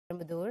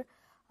Coimbatore.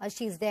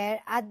 She's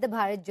there at the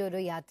Bharat Jodo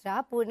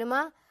Yatra.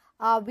 Purnima,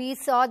 we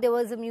saw there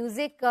was a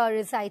music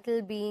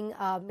recital being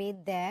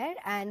made there.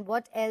 And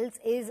what else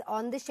is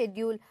on the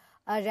schedule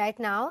right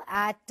now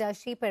at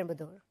Sri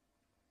Perambudur?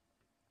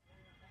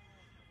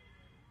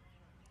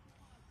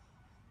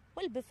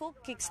 Well, before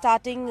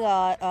kickstarting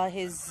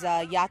his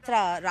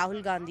yatra,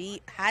 Rahul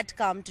Gandhi had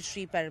come to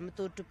Sri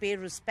Perambudur to pay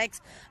respects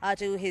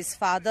to his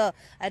father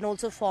and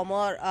also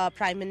former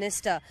Prime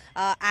Minister.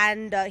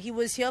 He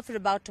was here for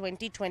about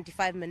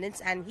 20-25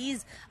 minutes, and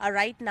he's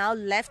right now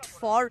left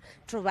for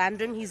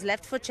Trivandrum. He's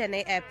left for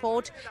Chennai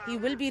Airport. He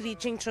will be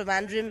reaching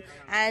Trivandrum,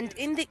 and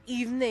in the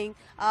evening,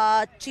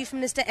 Chief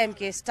Minister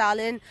M.K.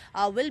 Stalin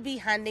will be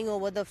handing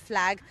over the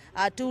flag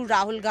to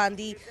Rahul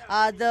Gandhi.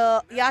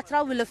 The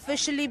yatra will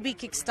officially be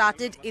kickstarted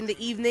in the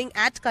evening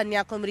at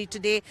Kanyakumari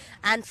today,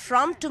 and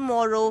from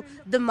tomorrow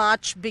the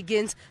march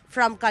begins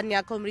from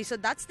Kanyakumari. So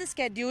that's the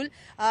schedule.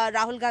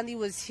 Rahul Gandhi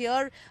was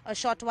here a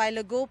short while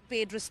ago,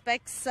 paid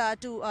respects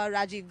to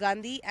Rajiv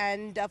Gandhi,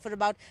 and for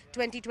about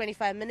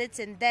 20-25 minutes,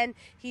 and then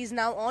he's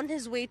now on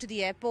his way to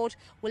the airport,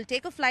 will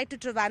take a flight to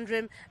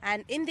Trivandrum,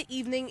 and in the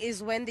evening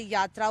is when the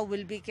yatra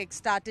will be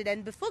kickstarted.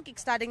 And before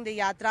kickstarting the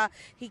yatra,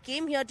 he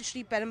came here to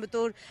Sri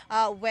Perambudur,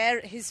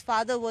 where his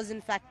father was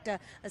in fact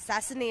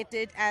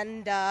assassinated,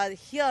 and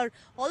here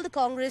all the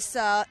Congress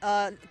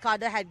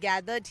cadre had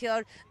gathered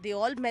here. They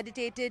all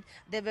meditated.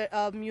 There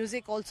were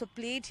music also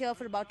played here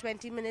for about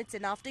 20 minutes,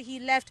 and after he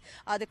left,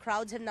 the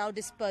crowds have now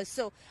dispersed.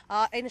 So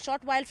in a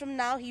short while from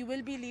now, he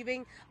will be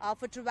leaving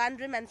for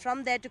Trivandrum, and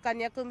from there to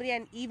Kanyakumari,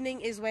 and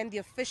evening is when the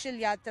official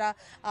yatra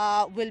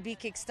will be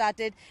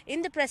kickstarted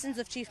in the presence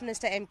of Chief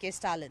Minister M.K.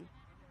 Stalin.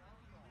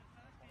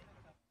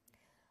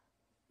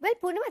 Well,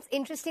 Purnima, it's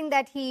interesting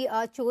that he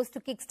chose to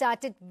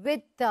kickstart it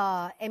with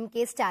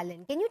M.K.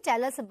 Stalin. Can you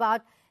tell us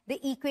about the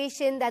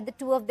equation that the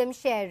two of them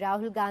share,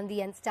 Rahul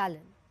Gandhi and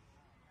Stalin?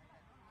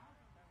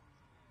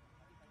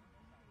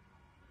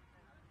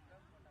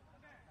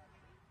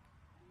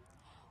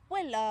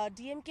 Well,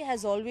 DMK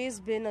has always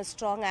been a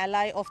strong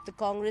ally of the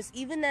Congress,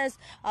 even as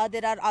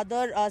there are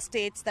other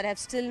states that have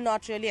still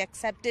not really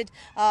accepted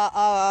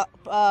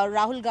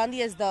Rahul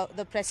Gandhi as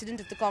the president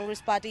of the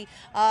Congress party.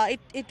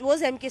 It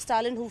was M.K.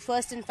 Stalin who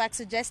first, in fact,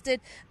 suggested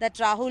that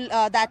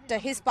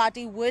his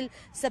party will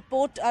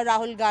support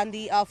Rahul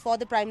Gandhi for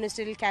the prime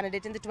ministerial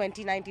candidate in the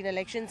 2019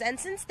 elections. And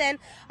since then,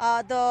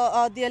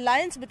 the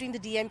alliance between the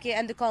DMK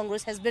and the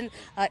Congress has been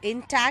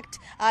intact,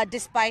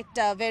 despite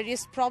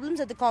various problems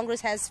that the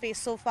Congress has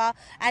faced so far.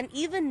 And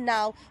even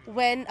now,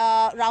 when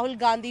Rahul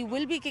Gandhi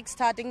will be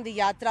kickstarting the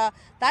yatra,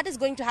 that is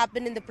going to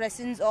happen in the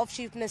presence of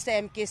Chief Minister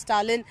M.K.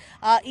 Stalin,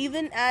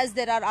 even as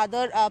there are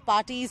other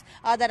parties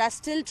that are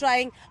still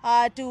trying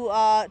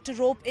to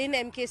rope in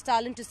M.K.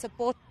 Stalin to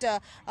support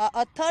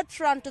a third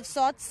front of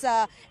sorts.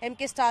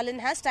 M.K. Stalin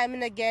has time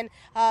and again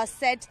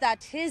said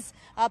that his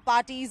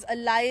party's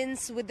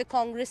alliance with the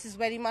Congress is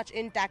very much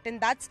intact, and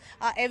that's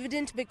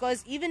evident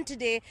because even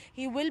today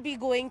he will be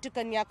going to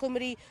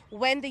Kanyakumari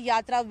when the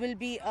yatra will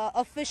be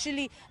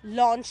officially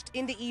launched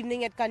in the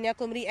evening at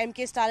Kanyakumari.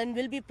 M.K. Stalin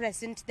will be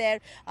present there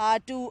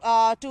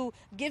to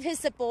give his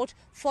support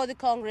for the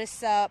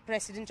Congress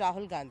President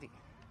Rahul Gandhi.